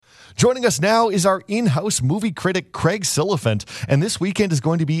Joining us now is our in-house movie critic, Craig Silliphant, and this weekend is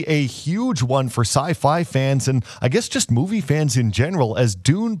going to be a huge one for sci-fi fans and I guess just movie fans in general as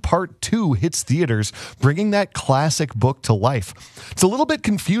Dune Part 2 hits theaters, bringing that classic book to life. It's a little bit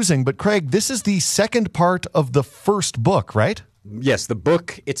confusing, but Craig, this is the second part of the first book, right? Yes, the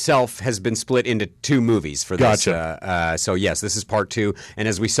book itself has been split into two movies for this. Gotcha. So yes, this is part two. And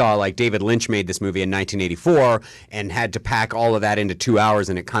as we saw, like David Lynch made this movie in 1984 and had to pack all of that into 2 hours,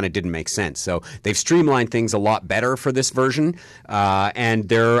 and it kind of didn't make sense. So they've streamlined things a lot better for this version. And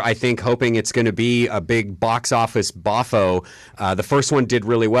they're, I think, hoping it's going to be a big box office boffo. The first one did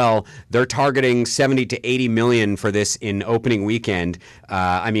really well. They're targeting 70 to 80 million for this in opening weekend.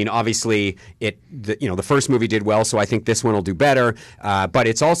 I mean, obviously, the first movie did well, so I think this one will do better. But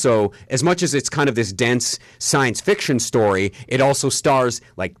it's also, as much as it's kind of this dense science fiction story, it also stars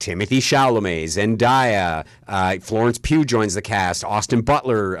like Timothy Chalamet, Zendaya, Florence Pugh joins the cast, Austin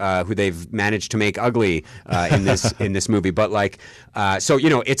Butler, who they've managed to make ugly in this movie. But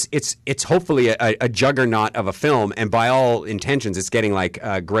it's hopefully a juggernaut of a film, and by all intentions, it's getting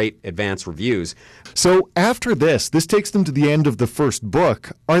great advanced reviews. So after this takes them to the end of the first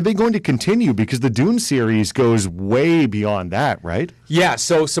book. Are they going to continue? Because the Dune series goes way beyond that, right? Yeah,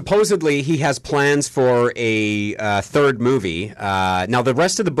 so supposedly he has plans for a third movie. Now, the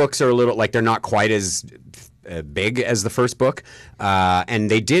rest of the books are a little, they're not quite as big as the first book. And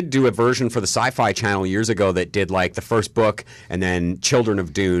they did do a version for the Sci-Fi Channel years ago that did the first book, and then Children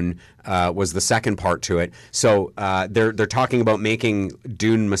of Dune was the second part to it. So they're talking about making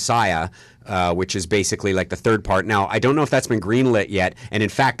Dune Messiah, which is basically the third part. Now, I don't know if that's been greenlit yet, and in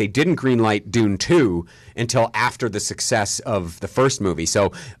fact, they didn't greenlight Dune 2 until after the success of the first movie.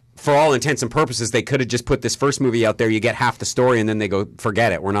 So for all intents and purposes, they could have just put this first movie out there, you get half the story, and then they go,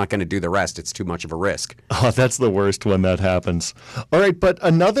 forget it, we're not going to do the rest. It's too much of a risk. Oh, that's the worst when that happens. All right, but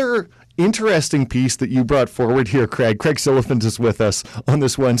another interesting piece that you brought forward here, Craig Silliphant is with us on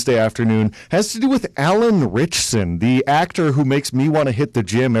this Wednesday afternoon, has to do with Alan Ritchson, the actor who makes me want to hit the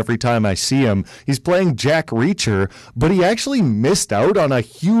gym every time I see him. He's playing Jack Reacher, but he actually missed out on a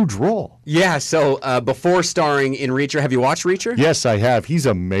huge role. Yeah, so before starring in Reacher, have you watched Reacher? Yes, I have. He's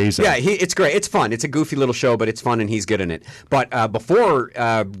amazing. Yeah, it's great. It's fun. It's a goofy little show, but it's fun and he's good in it. But before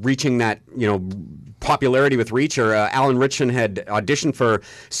reaching that, popularity with Reacher, Alan Ritchson had auditioned for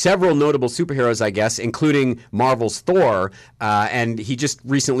several notable superheroes, I guess, including Marvel's Thor, and he just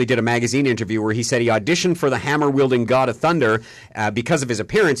recently did a magazine interview where he said he auditioned for the hammer-wielding God of Thunder. Because of his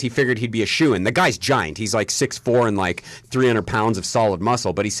appearance, he figured he'd be a shoo-in. The guy's giant. He's 6'4" and 300 pounds of solid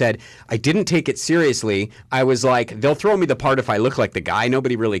muscle, but he said, I didn't take it seriously. I was they'll throw me the part if I look like the guy.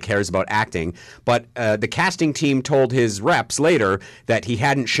 Nobody really cares about acting. But the casting team told his reps later that he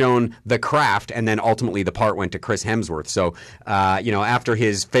hadn't shown the craft, and then ultimately the part went to Chris Hemsworth. So, after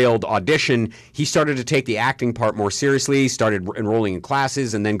his failed audition, he started to take the acting part more seriously, started enrolling in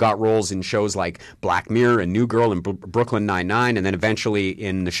classes, and then got roles in shows like Black Mirror and New Girl and Brooklyn Nine-Nine, and then eventually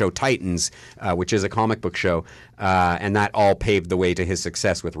in the show Titans, which is a comic book show. And that all paved the way to his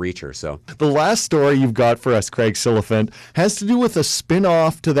success with Reacher. So the last story you've got for us, Craig Silliphant, has to do with a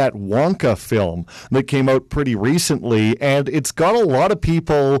spin-off to that Wonka film that came out pretty recently, and it's got a lot of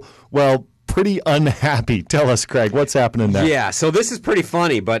people, pretty unhappy. Tell us, Craig, what's happening there? Yeah, so this is pretty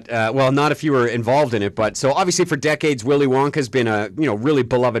funny, but, not if you were involved in it. But so obviously for decades, Willy Wonka's been a, really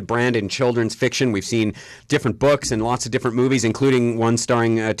beloved brand in children's fiction. We've seen different books and lots of different movies, including one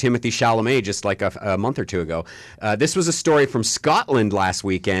starring Timothy Chalamet just a month or two ago. This was a story from Scotland last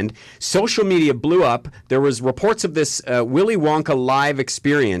weekend. Social media blew up. There was reports of this Willy Wonka live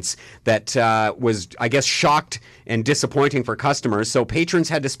experience that was, I guess, shocked and disappointing for customers. So patrons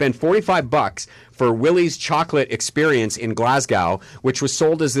had to spend $45 for Willy's chocolate experience in Glasgow, which was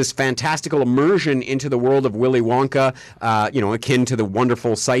sold as this fantastical immersion into the world of Willy Wonka, akin to the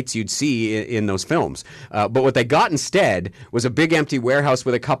wonderful sights you'd see in those films. But what they got instead was a big empty warehouse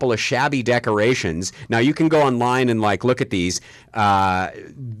with a couple of shabby decorations. Now, you can go online and look at these,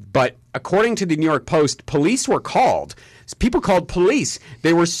 but according to the New York Post, police were called. People called police.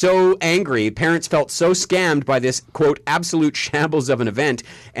 They were so angry. Parents felt so scammed by this, quote, absolute shambles of an event,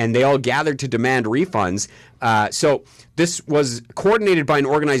 and they all gathered to demand refunds. So this was coordinated by an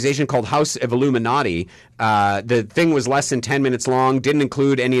organization called House of Illuminati. The thing was less than 10 minutes long, didn't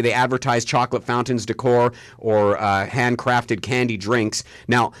include any of the advertised chocolate fountains decor or handcrafted candy drinks.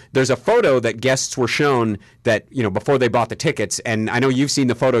 Now, there's a photo that guests were shown that, before they bought the tickets, and I know you've seen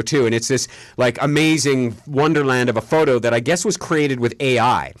the photo too, and it's this amazing wonderland of a photo that I guess was created with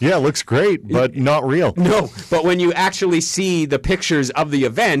AI. Yeah, it looks great, but not real. No, but when you actually see the pictures of the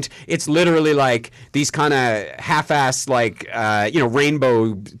event, it's literally these kind of half-ass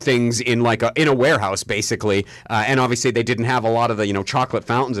rainbow things in a warehouse basically, and obviously they didn't have a lot of the chocolate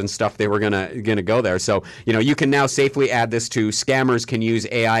fountains and stuff. They were gonna go there. So you can now safely add this to scammers can use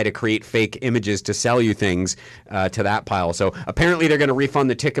AI to create fake images to sell you things to that pile. So apparently they're going to refund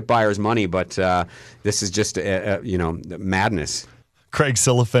the ticket buyers money, but this is just madness. Craig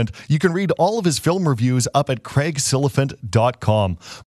Silliphant. You can read all of his film reviews up at craigsilliphant.com.